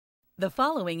The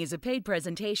following is a paid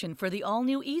presentation for the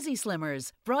all-new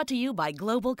EZSlimmerz, brought to you by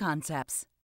Global Concepts.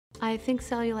 I think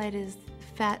cellulite is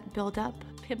fat buildup,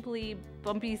 pimply,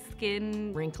 bumpy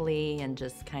skin, wrinkly and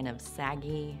just kind of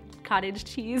saggy. cottage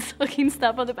cheese looking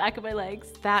stuff on the back of my legs.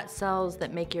 Fat cells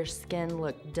that make your skin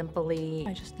look dimply.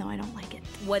 I just know I don't like it.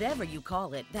 Whatever you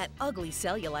call it, that ugly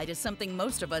cellulite is something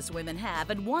most of us women have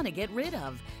and want to get rid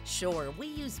of. Sure, we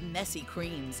use messy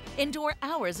creams, endure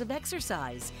hours of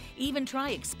exercise, even try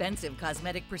expensive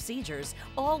cosmetic procedures,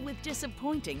 all with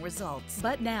disappointing results.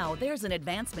 But now there's an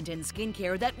advancement in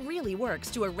skincare that really works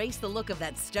to erase the look of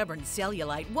that stubborn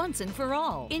cellulite once and for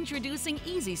all. Introducing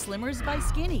EZSlimmerz by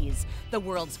Skinnies, the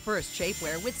world's first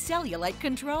shapewear with cellulite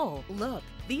control. Look,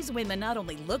 these women not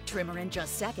only look trimmer in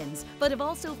just seconds, but have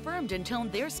also firmed and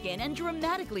toned their skin and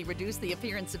dramatically reduced the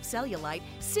appearance of cellulite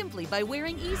simply by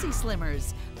wearing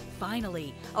EZSlimmerz.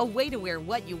 Finally, a way to wear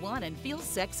what you want and feel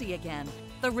sexy again.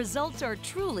 The results are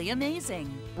truly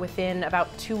amazing. Within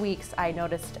about 2 weeks, I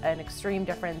noticed an extreme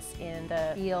difference in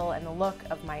the feel and the look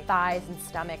of my thighs and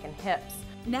stomach and hips.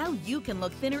 Now you can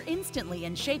look thinner instantly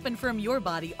and shape and firm your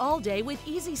body all day with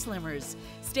EZSlimmerz.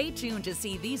 Stay tuned to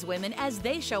see these women as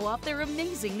they show off their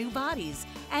amazing new bodies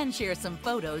and share some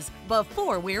photos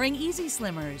before wearing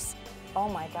EZSlimmerz. Oh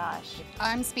my gosh.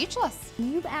 I'm speechless.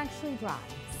 You've actually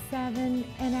dropped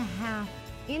 7.5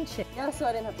 inches. Yeah, so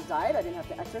I didn't have to diet, I didn't have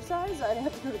to exercise, I didn't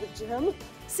have to go to the gym.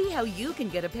 See how you can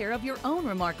get a pair of your own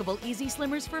remarkable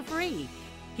EZSlimmerz for free.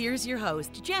 Here's your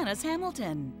host, Janice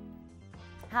Hamilton.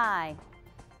 Hi.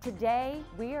 Today,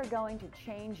 we are going to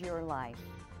change your life.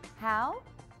 How?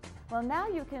 Well, now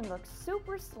you can look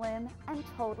super slim and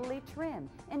totally trim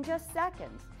in just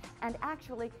seconds and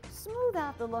actually smooth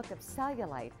out the look of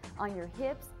cellulite on your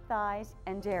hips, thighs,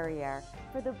 and derriere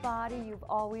for the body you've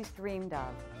always dreamed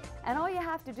of. And all you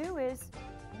have to do is,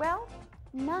 well,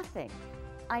 nothing.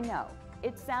 I know,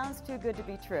 it sounds too good to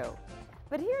be true.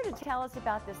 But here to tell us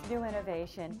about this new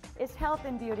innovation is health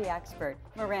and beauty expert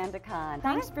Miranda Kahn.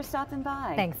 Thanks for stopping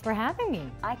by. Thanks for having me.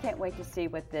 I can't wait to see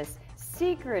what this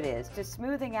secret is to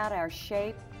smoothing out our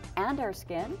shape and our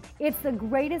skin. It's the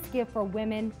greatest gift for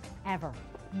women ever.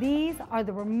 These are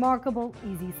the remarkable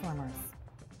EZSlimmerz.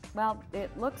 Well,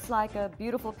 it looks like a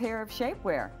beautiful pair of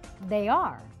shapewear. They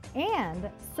are, and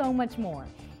so much more.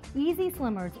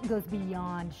 EZSlimmerz goes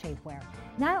beyond shapewear.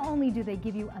 Not only do they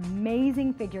give you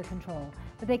amazing figure control,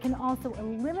 but they can also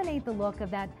eliminate the look of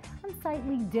that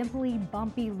unsightly, dimply,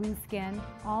 bumpy, loose skin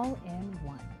all in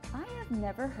one. I have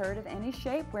never heard of any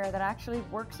shapewear that actually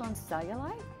works on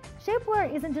cellulite.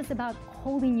 Shapewear isn't just about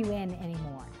holding you in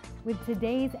anymore. With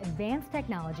today's advanced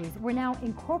technologies, we're now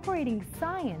incorporating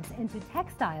science into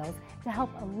textiles to help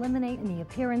eliminate the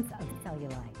appearance of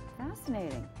cellulite.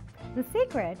 Fascinating. The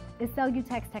secret is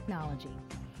Cellutex technology.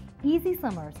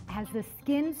 EZSlimmerz has the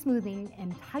skin smoothing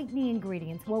and tightening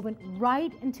ingredients woven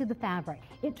right into the fabric.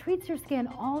 It treats your skin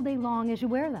all day long as you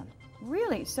wear them.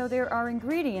 Really? So there are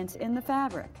ingredients in the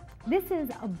fabric? This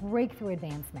is a breakthrough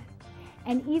advancement.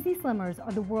 And EZSlimmerz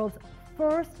are the world's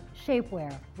first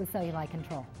shapewear with cellulite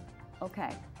control. Okay,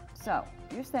 so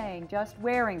you're saying just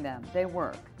wearing them, they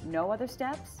work. No other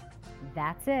steps?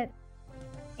 That's it.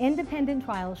 Independent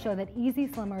trials show that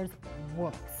EZSlimmerz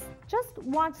works. Just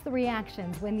watch the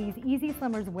reactions when these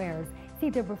EZSlimmerz wearers see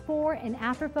their before and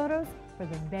after photos for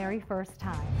the very first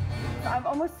time. I'm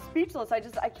almost speechless.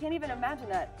 I can't even imagine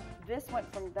that this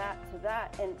went from that to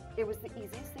that, and it was the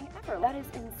easiest thing ever. That is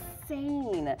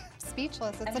insane.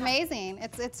 Speechless. It's amazing.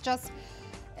 It's just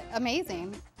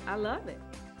amazing. I love it.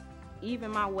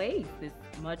 Even my waist is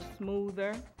much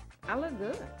smoother. I look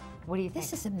good. What do you think?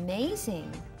 This is amazing.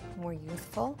 More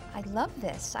youthful. I love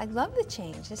this. I love the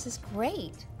change. This is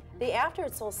great. The after,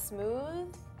 it's so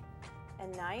smooth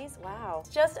and nice. Wow.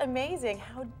 It's just amazing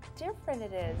how different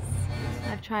it is.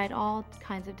 I've tried all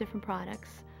kinds of different products,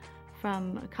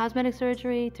 from cosmetic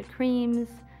surgery to creams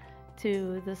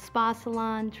to the spa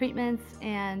salon treatments,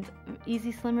 and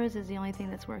EZSlimmerz is the only thing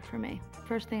that's worked for me.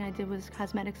 First thing I did was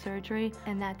cosmetic surgery,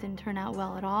 and that didn't turn out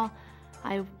well at all.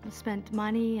 I spent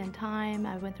money and time.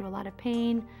 I went through a lot of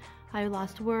pain. I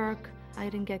lost work. I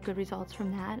didn't get good results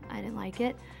from that. I didn't like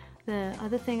it. The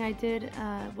other thing I did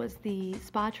was the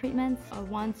spa treatments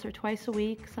once or twice a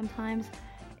week sometimes,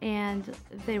 and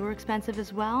they were expensive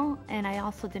as well, and I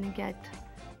also didn't get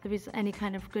any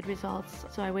kind of good results,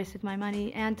 so I wasted my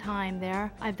money and time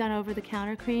there. I've done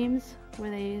over-the-counter creams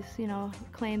where they,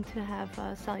 claim to have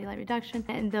cellulite reduction,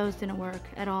 and those didn't work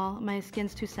at all. My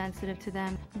skin's too sensitive to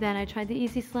them. Then I tried the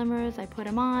EZSlimmerz. I put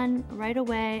them on right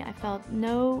away. I felt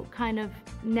no kind of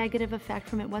negative effect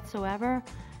from it whatsoever.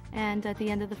 And at the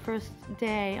end of the first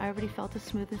day, I already felt the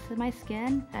smoothness of my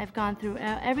skin. I've gone through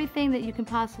everything that you can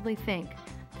possibly think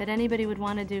that anybody would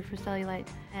want to do for cellulite.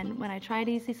 And when I tried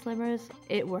EZSlimmerz,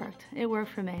 it worked. It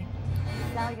worked for me.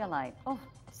 Cellulite. Oh,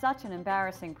 such an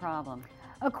embarrassing problem.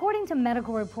 According to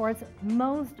medical reports,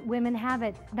 most women have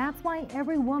it. That's why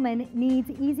every woman needs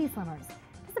EZSlimmerz.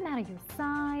 Doesn't matter your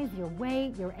size, your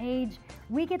weight, your age,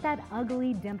 we get that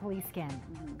ugly, dimply skin.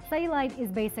 Cellulite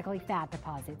is basically fat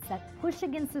deposits that push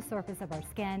against the surface of our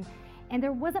skin, and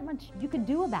there wasn't much you could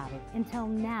do about it until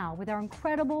now with our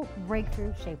incredible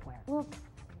breakthrough shapewear. Well,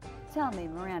 tell me,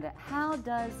 Miranda, how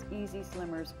does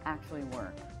EZSlimmerz actually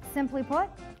work? Simply put,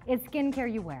 it's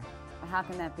skincare you wear. How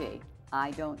can that be?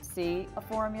 I don't see a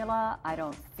formula, I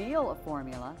don't feel a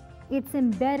formula. It's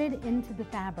embedded into the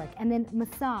fabric and then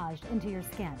massaged into your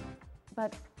skin.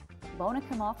 But won't it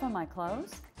come off on my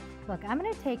clothes? Look, I'm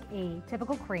going to take a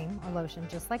typical cream or lotion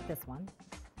just like this one.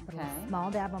 Put a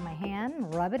small dab on my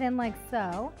hand, rub it in like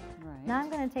so. Right. Now I'm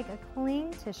going to take a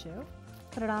clean tissue,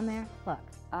 put it on there. Look.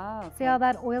 Oh, okay. See all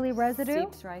that oily residue?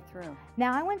 Seeps right through.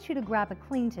 Now I want you to grab a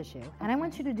clean tissue, and I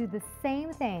want you to do the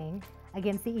same thing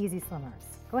against the EZSlimmerz.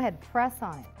 Go ahead, press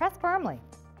on it. Press firmly.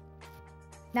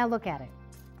 Now look at it.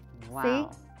 Wow.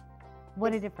 See?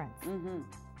 What a difference.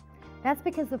 That's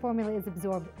because the formula is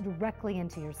absorbed directly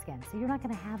into your skin, so you're not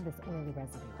going to have this oily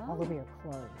residue all over your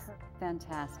clothes.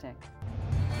 Fantastic.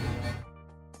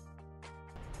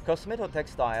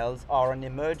 Cosmetotextiles are an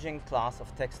emerging class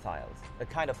of textiles, a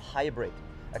kind of hybrid,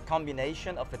 a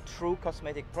combination of a true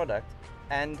cosmetic product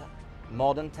and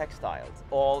modern textiles,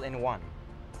 all in one.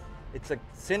 It's a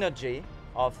synergy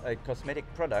of a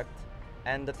cosmetic product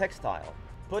and the textile.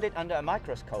 Put it under a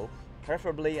microscope,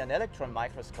 preferably an electron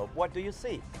microscope. What do you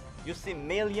see? You see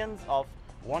millions of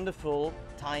wonderful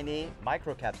tiny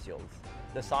microcapsules.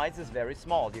 The size is very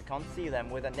small. You can't see them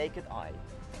with a naked eye.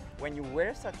 When you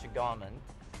wear such a garment,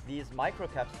 these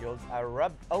microcapsules are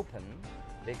rubbed open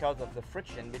because of the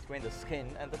friction between the skin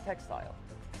and the textile.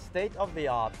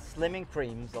 State-of-the-art slimming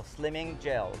creams or slimming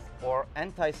gels or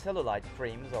anti-cellulite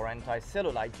creams or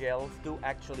anti-cellulite gels do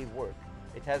actually work.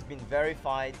 It has been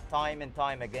verified time and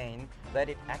time again that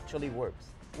it actually works.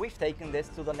 We've taken this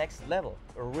to the next level,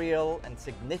 real and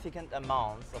significant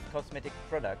amounts of cosmetic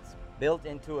products built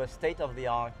into a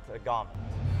state-of-the-art garment.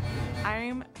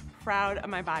 I'm proud of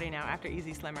my body now after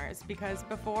EZSlimmerz because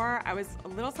before I was a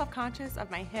little self-conscious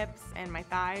of my hips and my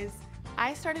thighs.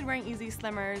 I started wearing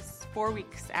EZSlimmerz 4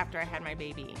 weeks after I had my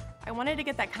baby. I wanted to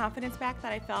get that confidence back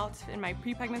that I felt in my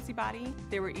pre-pregnancy body.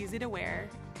 They were easy to wear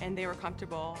and they were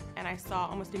comfortable, and I saw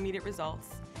almost immediate results,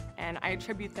 and I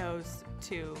attribute those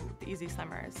to the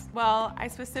EZSlimmerz. Well, I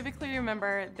specifically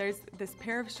remember there's this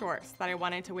pair of shorts that I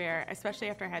wanted to wear, especially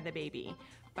after I had the baby,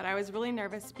 but I was really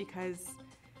nervous because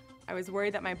I was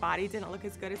worried that my body didn't look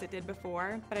as good as it did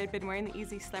before, but I'd been wearing the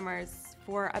EZSlimmerz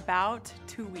for about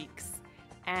 2 weeks.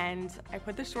 And I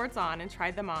put the shorts on and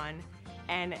tried them on,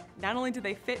 and not only did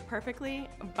they fit perfectly,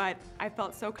 but I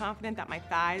felt so confident that my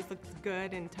thighs looked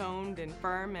good and toned and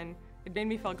firm, and it made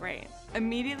me feel great.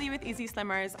 Immediately with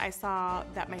EZSlimmerz, I saw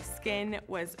that my skin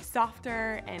was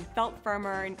softer and felt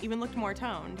firmer and even looked more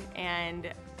toned,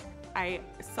 and I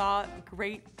saw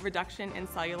great reduction in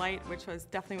cellulite, which was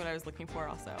definitely what I was looking for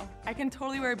also. I can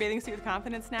totally wear a bathing suit with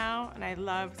confidence now, and I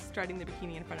love strutting the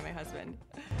bikini in front of my husband.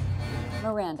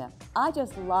 Miranda, I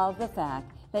just love the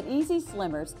fact that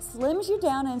EZSlimmerz slims you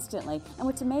down instantly, and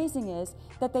what's amazing is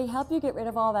that they help you get rid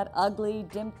of all that ugly,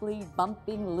 dimply,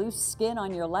 bumping, loose skin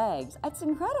on your legs. That's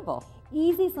incredible.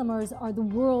 EZSlimmerz are the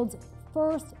world's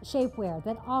first shapewear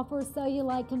that offers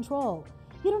cellulite control.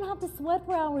 You don't have to sweat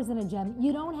for hours in a gym.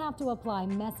 You don't have to apply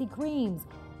messy creams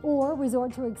or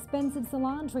resort to expensive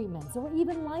salon treatments or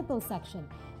even liposuction.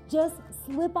 Just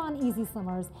slip on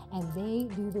EZSlimmerz and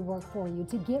they do the work for you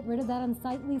to get rid of that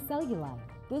unsightly cellulite.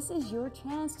 This is your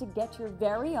chance to get your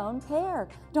very own pair.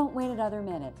 Don't wait another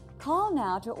minute. Call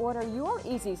now to order your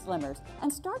EZSlimmerz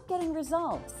and start getting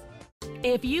results.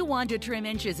 If you want to trim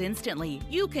inches instantly,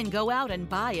 you can go out and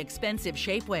buy expensive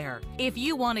shapewear. If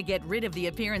you want to get rid of the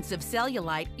appearance of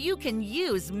cellulite, you can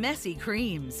use messy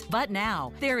creams. But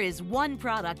now, there is one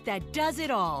product that does it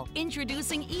all.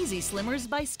 Introducing EZSlimmerz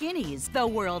by Skinnies, the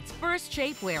world's first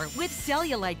shapewear with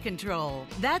cellulite control.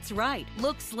 That's right,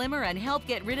 look slimmer and help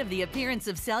get rid of the appearance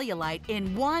of cellulite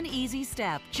in one easy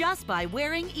step, just by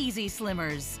wearing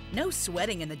EZSlimmerz. No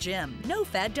sweating in the gym, no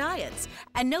fad diets,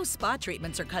 and no spa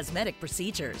treatments or cosmetic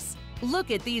procedures.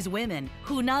 Look at these women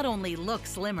who not only look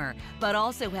slimmer, but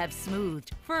also have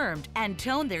smoothed, firmed, and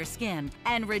toned their skin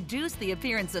and reduced the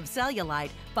appearance of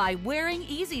cellulite by wearing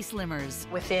EZSlimmerz.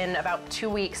 Within about 2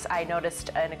 weeks, I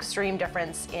noticed an extreme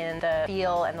difference in the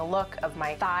feel and the look of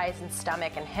my thighs and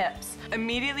stomach and hips.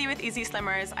 Immediately with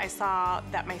EZSlimmerz, I saw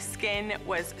that my skin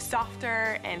was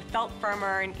softer and felt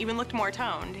firmer and even looked more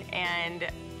toned. And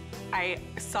I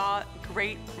saw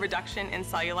great reduction in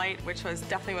cellulite, which was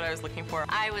definitely what I was looking for.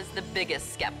 I was the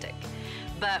biggest skeptic.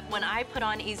 But when I put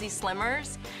on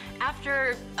EZSlimmerz,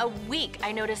 after a week,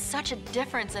 I noticed such a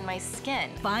difference in my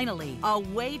skin. Finally, a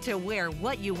way to wear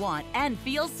what you want and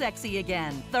feel sexy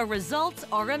again. The results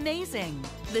are amazing.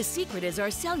 The secret is our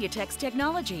Cellutex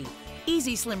technology.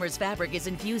 EZSlimmerz fabric is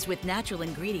infused with natural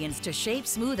ingredients to shape,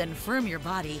 smooth, and firm your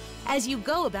body as you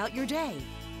go about your day,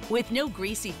 with no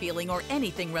greasy feeling or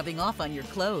anything rubbing off on your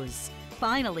clothes.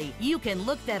 Finally, you can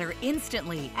look better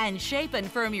instantly and shape and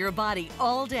firm your body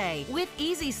all day with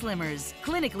EZSlimmerz,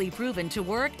 clinically proven to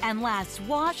work and last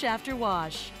wash after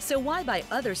wash. So why buy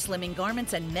other slimming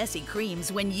garments and messy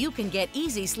creams when you can get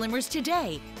EZSlimmerz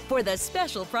today for the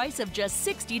special price of just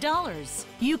 $60?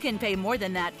 You can pay more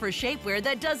than that for shapewear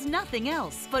that does nothing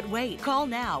else. But wait, call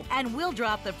now and we'll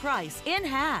drop the price in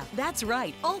half. That's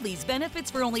right, all these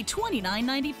benefits for only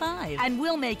 $29.95. And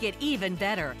we'll make it even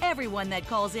better. Everyone that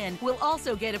calls in will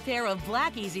also get a pair of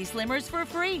black EZSlimmerz for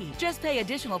free. Just pay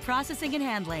additional processing and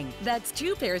handling. That's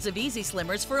 2 pairs of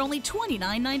EZSlimmerz for only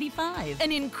 $29.95.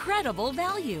 An incredible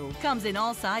value. Comes in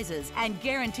all sizes and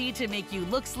guaranteed to make you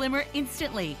look slimmer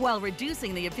instantly while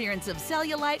reducing the appearance of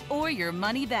cellulite or your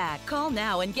money back. Call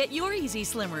now and get your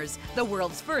EZSlimmerz, the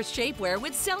world's first shapewear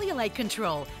with cellulite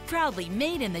control, proudly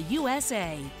made in the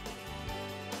USA.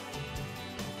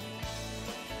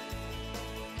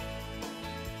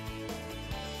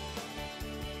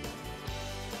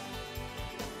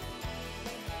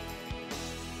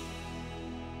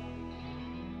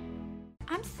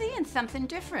 I'm seeing something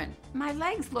different. My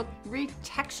legs look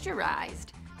retexturized.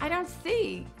 I don't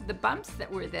see the bumps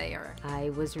that were there.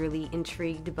 I was really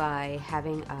intrigued by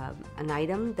having an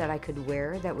item that I could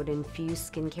wear that would infuse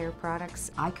skincare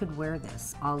products. I could wear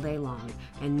this all day long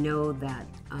and know that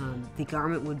the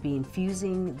garment would be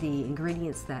infusing the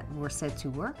ingredients that were said to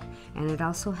work, and it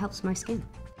also helps my skin.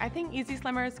 I think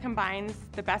EZSlimmerz combines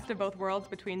the best of both worlds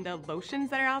between the lotions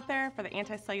that are out there for the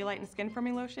anti-cellulite and skin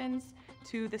firming lotions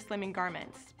to the slimming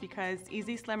garments, because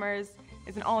EZSlimmerz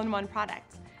is an all-in-one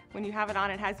product. When you have it on,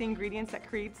 it has the ingredients that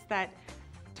creates that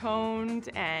toned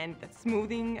and that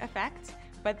smoothing effect,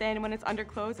 but then when it's under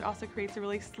clothes, it also creates a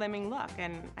really slimming look,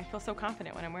 and I feel so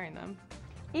confident when I'm wearing them.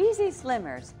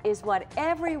 EZSlimmerz is what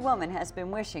every woman has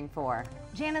been wishing for.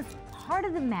 Janice, part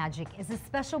of the magic is a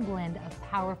special blend of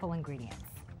powerful ingredients.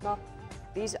 Well,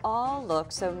 these all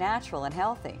look so natural and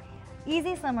healthy.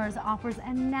 EZSlimmerz offers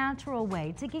a natural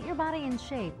way to get your body in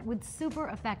shape with super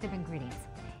effective ingredients.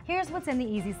 Here's what's in the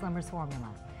EZSlimmerz formula.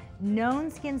 Known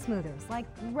skin smoothers like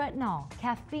retinol,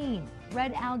 caffeine,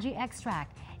 red algae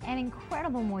extract, and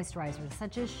incredible moisturizers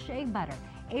such as shea butter,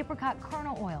 apricot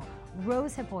kernel oil,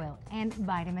 rosehip oil, and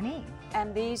vitamin E.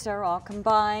 And these are all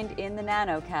combined in the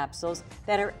nano capsules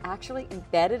that are actually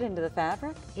embedded into the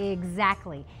fabric?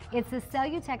 Exactly. It's the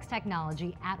Cellutex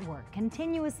technology at work,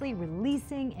 continuously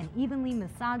releasing and evenly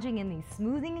massaging in these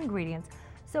smoothing ingredients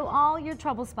so all your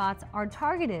trouble spots are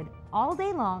targeted all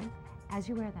day long as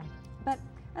you wear them. But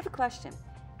I have a question.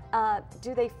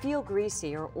 Do they feel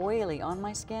greasy or oily on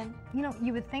my skin? You know,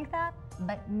 you would think that,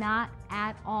 but not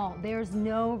at all. There's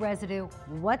no residue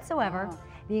whatsoever. Oh.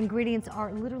 The ingredients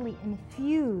are literally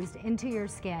infused into your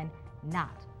skin,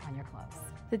 not on your clothes.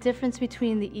 The difference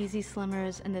between the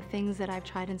EZSlimmerz and the things that I've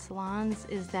tried in salons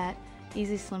is that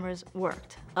EZSlimmerz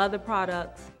worked. Other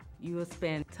products, you will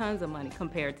spend tons of money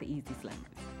compared to EZSlimmerz.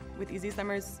 With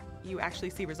EZSlimmerz, you actually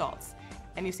see results,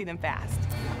 and you see them fast.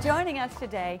 Joining us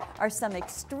today are some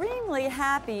extremely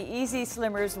happy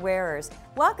EZSlimmerz wearers.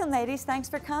 Welcome, ladies. Thanks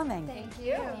for coming. Thank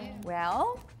you.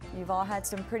 Well, you've all had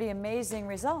some pretty amazing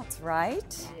results,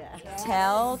 right? Yes.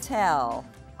 Tell.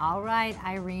 All right,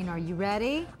 Irene, are you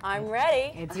ready? I'm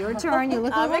ready. It's your turn. You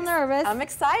look a little nervous. I'm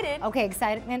excited. Okay,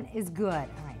 excitement is good.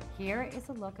 All right, here is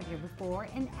a look of your before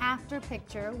and after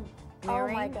picture,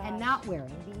 wearing and not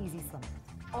wearing the EZSlimmerz.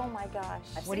 Oh my gosh.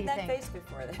 I've What seen do you that think? face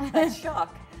before. That's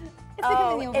shock. It's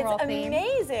becoming the overall it's theme.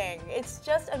 amazing. It's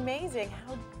just amazing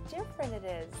how different it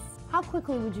is. How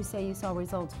quickly would you say you saw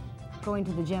results going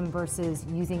to the gym versus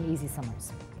using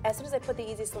EZSlimmerz? As soon as I put the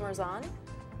EZSlimmerz on,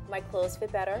 my clothes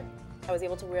fit better. I was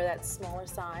able to wear that smaller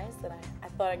size that I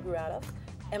thought I grew out of.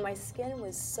 And my skin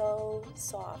was so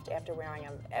soft after wearing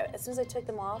them. As soon as I took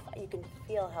them off, you can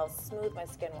feel how smooth my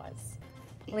skin was.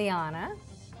 Liana?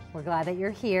 We're glad that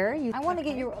you're here. I want to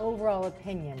get your overall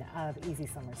opinion of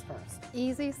EZSlimmerz first.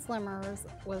 EZSlimmerz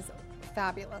was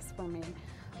fabulous for me.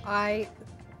 I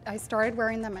started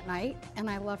wearing them at night and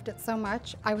I loved it so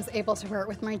much. I was able to wear it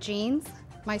with my jeans,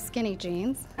 my skinny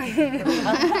jeans.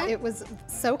 It was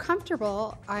so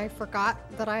comfortable, I forgot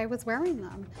that I was wearing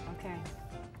them. Okay,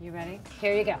 you ready?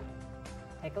 Here you go.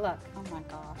 Take a look. Oh my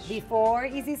gosh. Before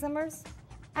EZSlimmerz,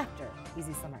 after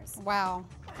EZSlimmerz. Wow.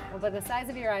 Well, by the size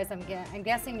of your eyes, I'm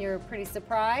guessing you're pretty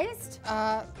surprised.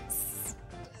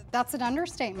 That's an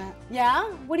understatement. Yeah?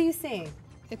 What are you seeing?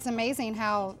 It's amazing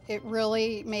how it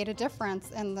really made a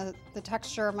difference in the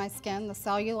texture of my skin, the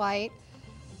cellulite.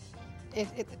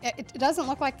 It doesn't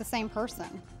look like the same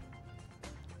person.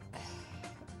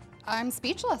 I'm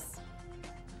speechless.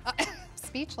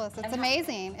 Speechless. It's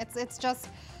amazing. It's just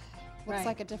looks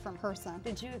like a different person.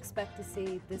 Did you expect to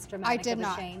see this dramatic of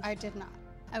a change? I did not.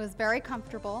 I was very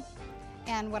comfortable,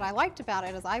 and what I liked about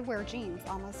it is I wear jeans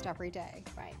almost every day.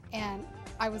 Right. And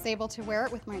I was able to wear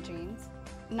it with my jeans,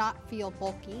 not feel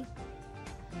bulky.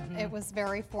 It was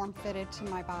very form-fitted to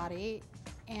my body,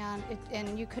 and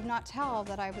you could not tell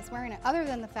that I was wearing it, other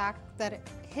than the fact that it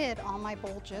hid all my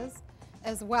bulges,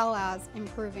 as well as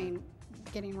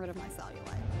getting rid of my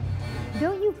cellulite.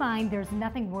 Don't you find there's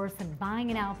nothing worse than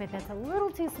buying an outfit that's a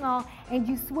little too small and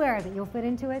you swear that you'll fit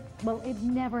into it? Well, it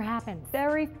never happens.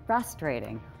 Very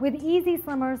frustrating. With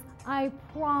EZSlimmerz, I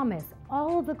promise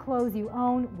all of the clothes you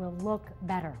own will look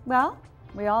better. Well,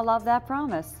 we all love that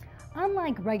promise.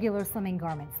 Unlike regular slimming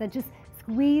garments that just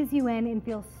squeeze you in and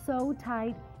feel so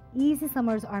tight,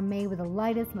 EZSlimmerz are made with the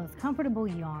lightest, most comfortable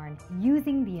yarn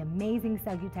using the amazing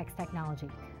Cellutex technology.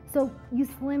 So you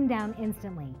slim down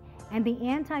instantly. And the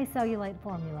anti-cellulite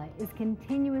formula is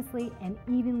continuously and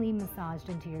evenly massaged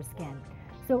into your skin.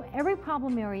 So every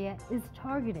problem area is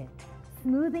targeted,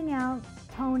 smoothing out,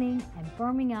 toning, and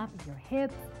firming up your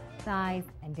hips, thighs,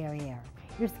 and derriere.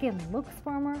 Your skin looks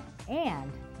firmer and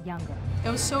younger. It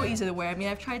was so easy to wear. I mean,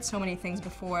 I've tried so many things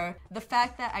before. The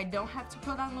fact that I don't have to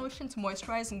put on lotion to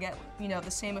moisturize and get,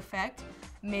 the same effect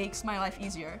makes my life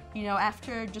easier.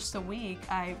 After just a week,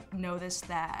 I noticed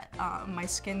that my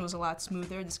skin was a lot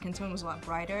smoother, the skin tone was a lot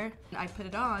brighter. I put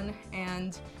it on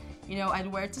and I'd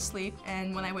wear it to sleep,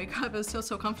 and when I wake up, it was still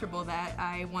so comfortable that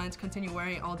I wanted to continue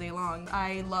wearing it all day long.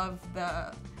 I love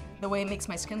the way it makes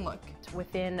my skin look.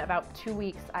 Within about 2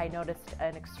 weeks, I noticed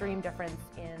an extreme difference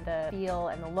in the feel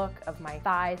and the look of my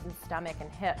thighs and stomach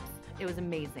and hips. It was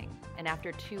amazing. And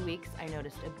after 2 weeks, I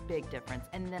noticed a big difference.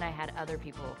 And then I had other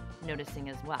people noticing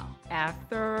as well.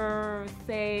 After,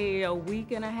 say, a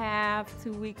week and a half,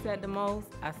 2 weeks at the most,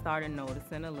 I started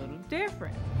noticing a little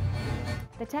different.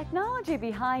 The technology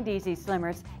behind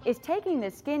EZSlimmerz is taking the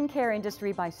skincare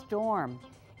industry by storm.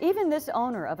 Even this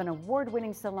owner of an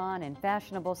award-winning salon in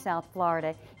fashionable South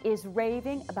Florida is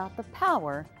raving about the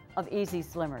power of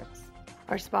EZSlimmerz.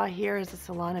 Our spa here is a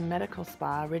salon and medical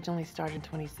spa, originally started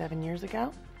 27 years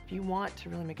ago. If you want to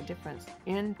really make a difference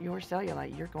in your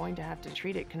cellulite, you're going to have to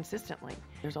treat it consistently.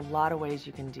 There's a lot of ways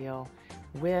you can deal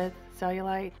with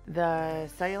cellulite. The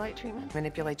cellulite treatment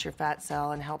manipulates your fat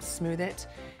cell and helps smooth it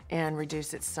and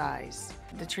reduce its size.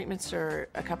 The treatments are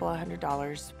a couple of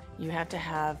 $100. You have to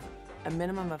have a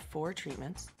minimum of 4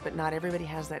 treatments, but not everybody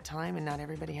has that time and not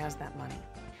everybody has that money.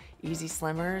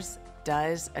 EZSlimmerz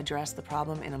does address the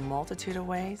problem in a multitude of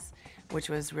ways, which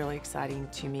was really exciting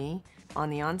to me. On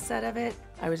the onset of it,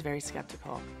 I was very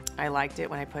skeptical. I liked it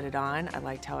when I put it on. I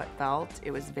liked how it felt.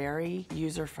 It was very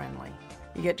user-friendly.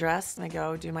 You get dressed and I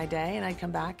go do my day and I'd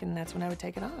come back and that's when I would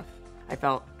take it off. I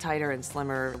felt tighter and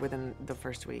slimmer within the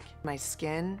first week. My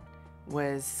skin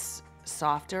was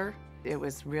softer. It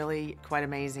was really quite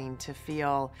amazing to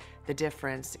feel the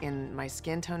difference in my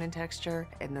skin tone and texture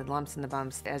and the lumps and the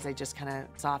bumps as they just kind of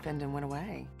softened and went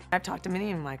away. I've talked to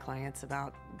many of my clients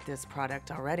about this product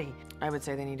already. I would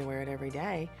say they need to wear it every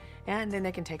day, and then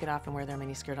they can take it off and wear their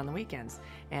mini skirt on the weekends,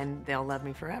 and they'll love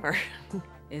me forever.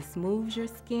 It smooths your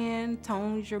skin,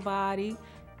 tones your body.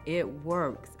 It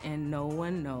works, and no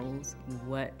one knows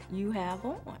what you have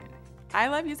on. I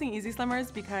love using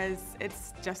EZSlimmerz because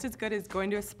it's just as good as going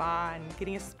to a spa and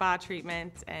getting a spa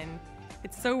treatment, and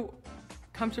it's so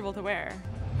comfortable to wear.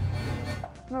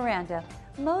 Miranda,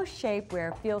 most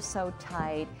shapewear feels so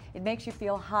tight. It makes you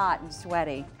feel hot and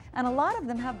sweaty. And a lot of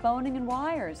them have boning and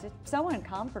wires. It's so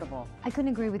uncomfortable. I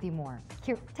couldn't agree with you more.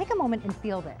 Here, take a moment and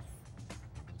feel this.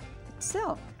 It's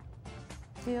silk.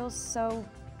 Feels so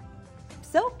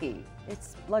silky.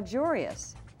 It's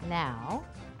luxurious. Now,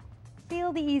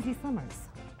 feel the EZSlimmerz.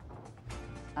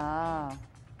 Oh,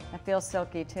 that feels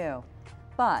silky too.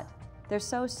 But they're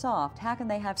so soft. How can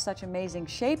they have such amazing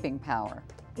shaping power?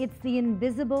 It's the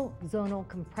invisible zonal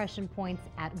compression points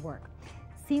at work,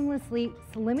 seamlessly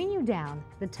slimming you down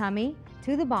the tummy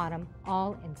to the bottom,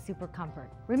 all in super comfort.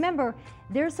 Remember,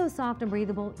 they're so soft and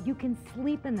breathable, you can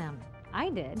sleep in them. I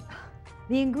did.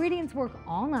 The ingredients work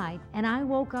all night, and I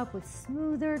woke up with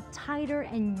smoother, tighter,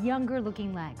 and younger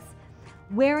looking legs.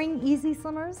 Wearing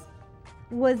EZSlimmerz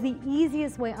was the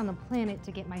easiest way on the planet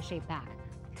to get my shape back.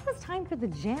 It was time for the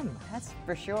gym. That's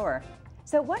for sure.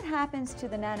 So what happens to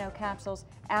the nano capsules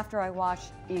after I wash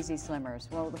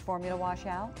EZSlimmerz? Will the formula wash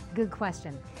out? Good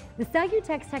question. The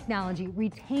Cellutex technology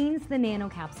retains the nano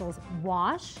capsules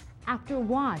wash after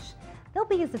wash. They'll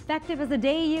be as effective as the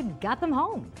day you got them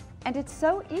home. And it's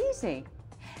so easy.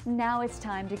 Now it's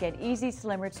time to get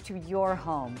EZSlimmerz to your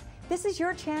home. This is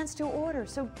your chance to order,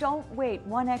 so don't wait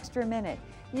one extra minute.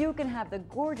 You can have the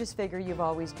gorgeous figure you've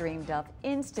always dreamed of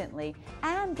instantly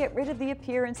and get rid of the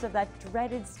appearance of that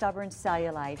dreaded stubborn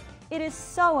cellulite. It is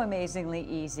so amazingly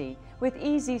easy with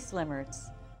EZSlimmerz.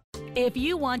 If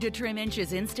you want to trim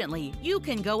inches instantly, you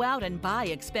can go out and buy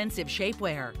expensive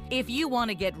shapewear. If you want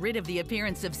to get rid of the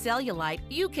appearance of cellulite,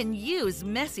 you can use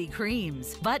messy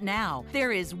creams. But now,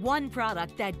 there is one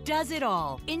product that does it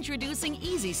all. Introducing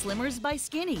EZSlimmerz by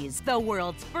Skinnies, the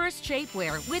world's first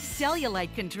shapewear with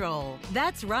cellulite control.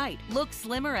 That's right, look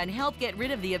slimmer and help get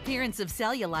rid of the appearance of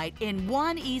cellulite in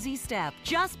one easy step,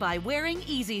 just by wearing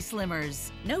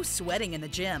EZSlimmerz. No sweating in the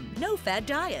gym, no fad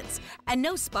diets, and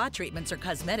no spa treatments or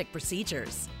cosmetic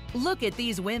procedures. Look at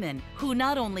these women who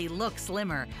not only look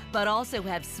slimmer, but also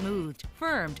have smoothed,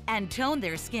 firmed, and toned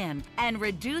their skin and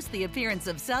reduced the appearance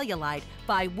of cellulite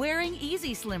by wearing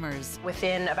EZSlimmerz.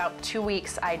 Within about 2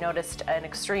 weeks, I noticed an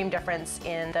extreme difference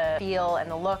in the feel and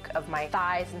the look of my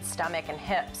thighs and stomach and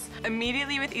hips.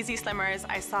 Immediately with EZSlimmerz,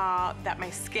 I saw that my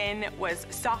skin was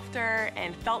softer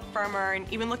and felt firmer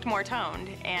and even looked more toned.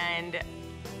 And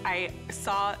I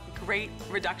saw great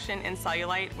reduction in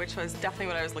cellulite, which was definitely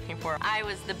what I was looking for. I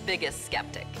was the biggest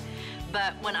skeptic.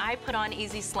 But when I put on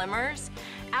EZSlimmerz,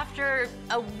 after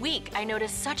a week, I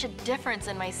noticed such a difference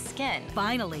in my skin.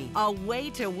 Finally, a way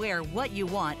to wear what you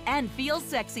want and feel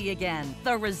sexy again.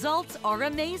 The results are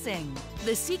amazing.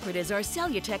 The secret is our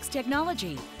Cellutex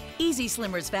technology.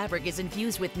 EZSlimmerz fabric is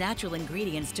infused with natural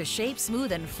ingredients to shape,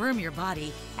 smooth, and firm your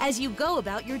body as you go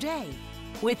about your day,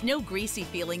 with no greasy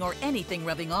feeling or anything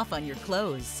rubbing off on your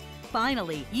clothes.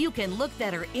 Finally, you can look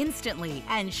better instantly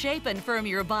and shape and firm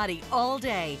your body all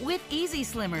day with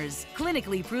EZSlimmerz,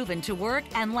 clinically proven to work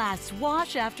and lasts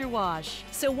wash after wash.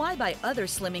 So why buy other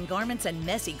slimming garments and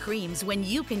messy creams when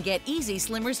you can get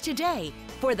EZSlimmerz today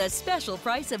for the special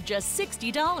price of just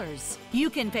 $60? You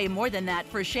can pay more than that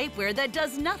for shapewear that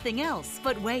does nothing else.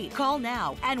 But wait, call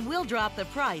now and we'll drop the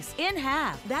price in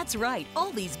half. That's right,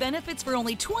 all these benefits for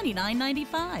only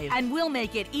 $29.95. And we'll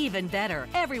make it even better.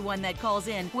 Everyone that calls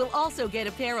in will also get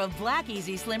a pair of black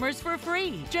EZSlimmerz for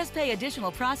free. Just pay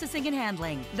additional processing and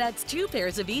handling. That's 2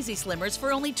 pairs of EZSlimmerz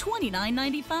for only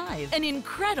 $29.95. An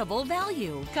incredible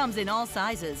value. Comes in all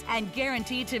sizes and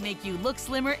guaranteed to make you look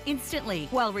slimmer instantly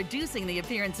while reducing the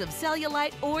appearance of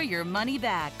cellulite or your money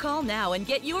back. Call now and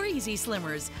get your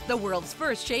EZSlimmerz, the world's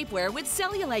first shapewear with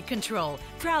cellulite control,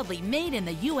 proudly made in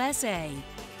the USA.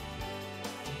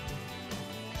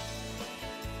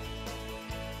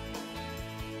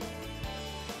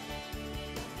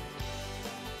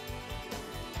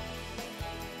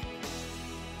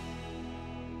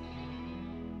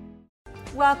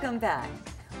 Welcome back.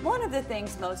 One of the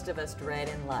things most of us dread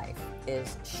in life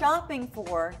is shopping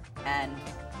for and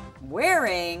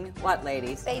wearing what,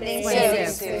 ladies? Bathing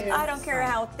suits. I don't care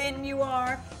how thin you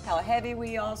are, how heavy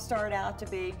we all start out to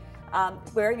be.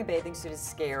 Wearing a bathing suit is a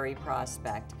scary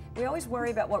prospect. We always worry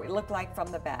about what we look like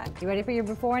from the back. You ready for your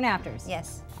before and afters?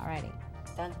 Yes. Alrighty.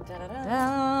 Dun, dun, dun,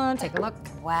 dun. Take a look.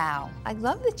 Wow. I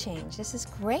love the change. This is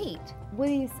great. What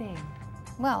are you seeing?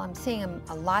 Well, I'm seeing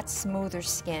a lot smoother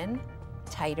skin,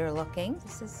 tighter looking.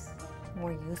 This is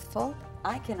more youthful.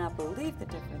 I cannot believe the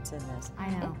difference in this. I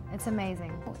know. It's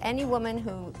amazing. Any woman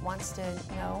who wants to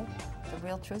know the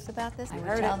real truth about this, I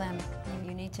would tell them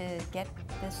you need to get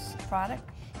this product.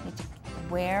 You need to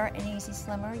wear an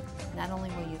EZSlimmerz. Not only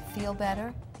will you feel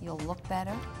better, you'll look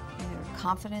better. Your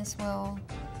confidence will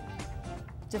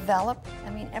develop. I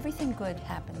mean, everything good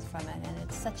happens from it, and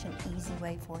it's such an easy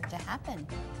way for it to happen.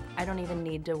 I don't even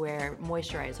need to wear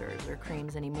moisturizers or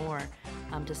creams anymore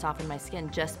to soften my skin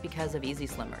just because of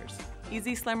EZSlimmerz.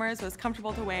 EZSlimmerz was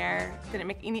comfortable to wear, didn't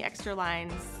make any extra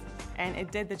lines, and it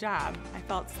did the job. I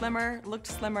felt slimmer, looked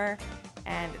slimmer,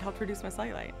 and it helped reduce my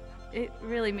cellulite. It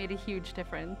really made a huge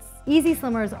difference.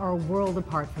 EZSlimmerz are a world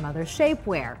apart from other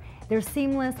shapewear. They're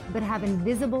seamless but have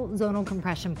invisible zonal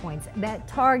compression points that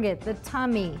target the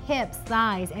tummy, hips,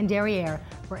 thighs, and derriere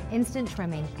for instant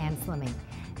trimming and slimming.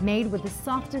 Made with the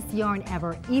softest yarn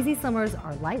ever, EZSlimmerz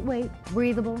are lightweight,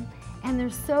 breathable, and they're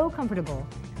so comfortable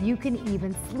you can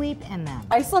even sleep in them.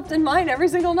 I slept in mine every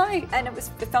single night. And it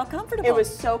felt comfortable. It was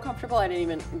so comfortable, it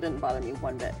didn't bother me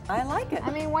one bit. I like it.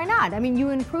 I mean, why not? I mean,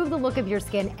 you improve the look of your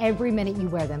skin every minute you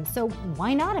wear them, so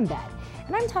why not in bed?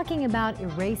 And I'm talking about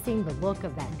erasing the look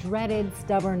of that dreaded,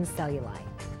 stubborn cellulite.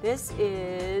 This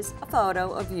is a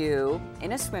photo of you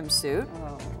in a swimsuit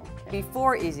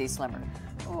before EZSlimmerz.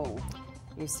 Oh.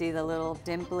 You see the little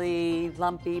dimply,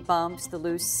 lumpy bumps, the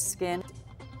loose skin.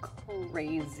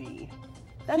 Crazy.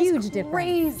 That Huge is difference.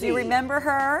 crazy. Do you remember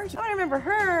her? I remember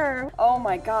her. Oh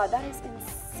my God, that is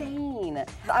insane.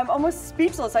 I'm almost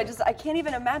speechless. I can't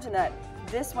even imagine that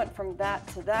this went from that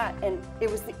to that, and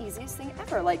it was the easiest thing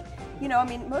ever. Like, you know, I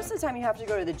mean, most of the time you have to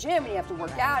go to the gym and you have to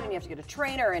work out and you have to get a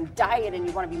trainer and diet and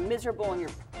you want to be miserable and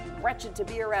you're wretched to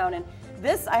be around. And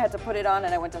this, I had to put it on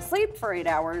and I went to sleep for 8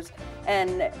 hours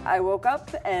and I woke up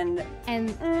and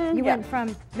you went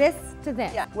from this to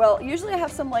this. Yeah. Well, usually I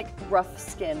have some like rough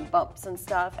skin bumps and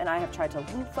stuff, and I have tried to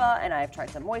loofah and I have tried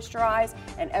to moisturize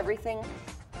and everything.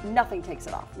 Nothing takes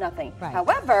it off. Nothing. Right.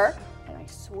 However, and I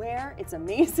swear it's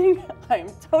amazing, I am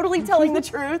totally telling the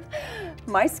truth,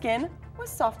 my skin was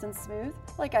soft and smooth,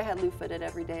 like I had loofah'd it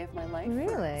every day of my life.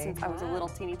 Really? Since I was a little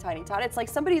teeny tiny tot. It's like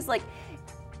somebody's like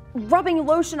rubbing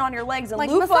lotion on your legs and Like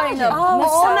loofahing them massaging.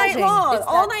 all night Massaging. long. It's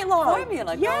All that night long.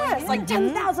 formula Yes, going like in.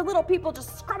 10,000 little people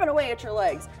just scrubbing away at your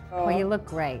legs. Well, you look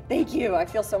great. Thank you. I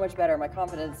feel so much better. My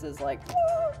confidence is like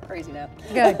crazy now.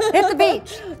 Good. Hit the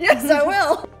beach. Yes, I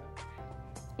will.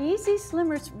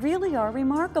 EZSlimmerz really are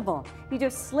remarkable. You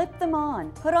just slip them on,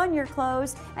 put on your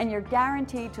clothes, and you're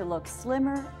guaranteed to look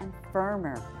slimmer and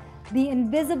firmer. The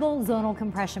invisible zonal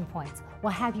compression points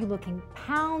will have you looking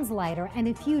pounds lighter and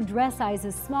a few dress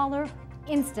sizes smaller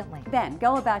instantly. Then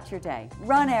go about your day,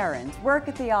 run errands, work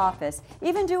at the office,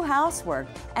 even do housework,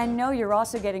 and know you're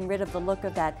also getting rid of the look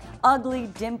of that ugly,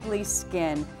 dimply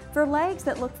skin for legs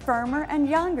that look firmer and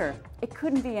younger. It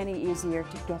couldn't be any easier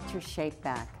to get your shape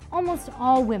back. Almost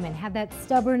all women have that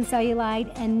stubborn cellulite,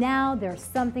 and now there's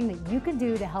something that you can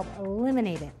do to help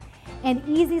eliminate it. And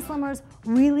EZSlimmerz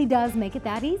really does make it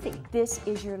that easy. This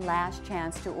is your last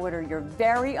chance to order your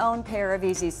very own pair of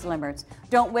EZSlimmerz.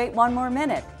 Don't wait one more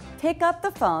minute. Pick up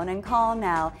the phone and call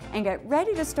now and get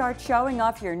ready to start showing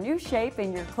off your new shape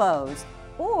in your clothes,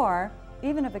 or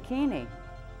even a bikini.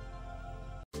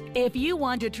 If you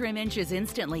want to trim inches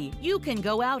instantly, you can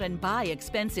go out and buy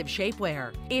expensive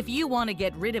shapewear. If you want to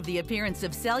get rid of the appearance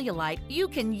of cellulite, you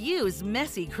can use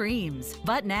messy creams.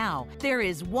 But now, there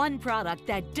is one product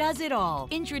that does it all.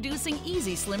 Introducing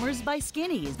EZSlimmerz by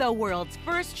Skinnies, the world's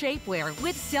first shapewear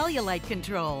with cellulite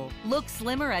control. Look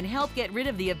slimmer and help get rid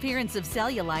of the appearance of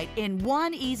cellulite in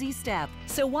one easy step.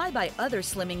 So why buy other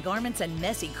slimming garments and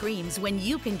messy creams when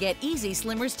you can get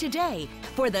EZSlimmerz today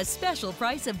for the special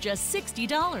price of just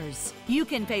 $60? You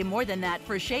can pay more than that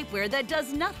for shapewear that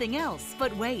does nothing else.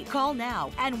 But wait, call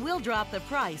now and we'll drop the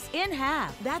price in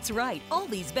half. That's right, all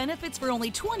these benefits for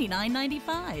only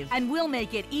 $29.95. And we'll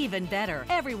make it even better.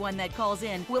 Everyone that calls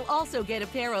in will also get a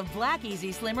pair of black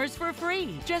EZSlimmerz for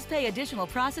free. Just pay additional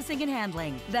processing and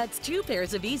handling. That's 2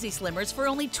 pairs of EZSlimmerz for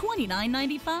only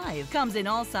 $29.95. Comes in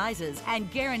all sizes and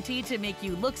guaranteed to make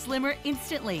you look slimmer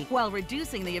instantly while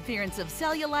reducing the appearance of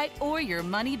cellulite or your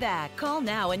money back. Call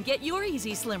now and get your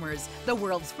EZSlimmerz, the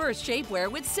world's first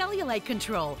shapewear with cellulite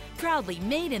control, proudly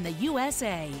made in the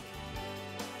USA.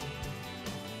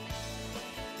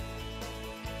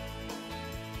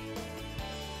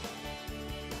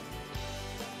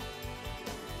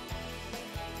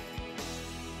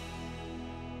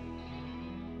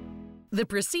 The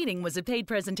proceeding was a paid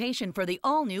presentation for the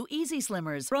all-new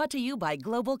EZSlimmerz, brought to you by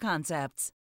Global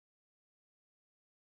Concepts.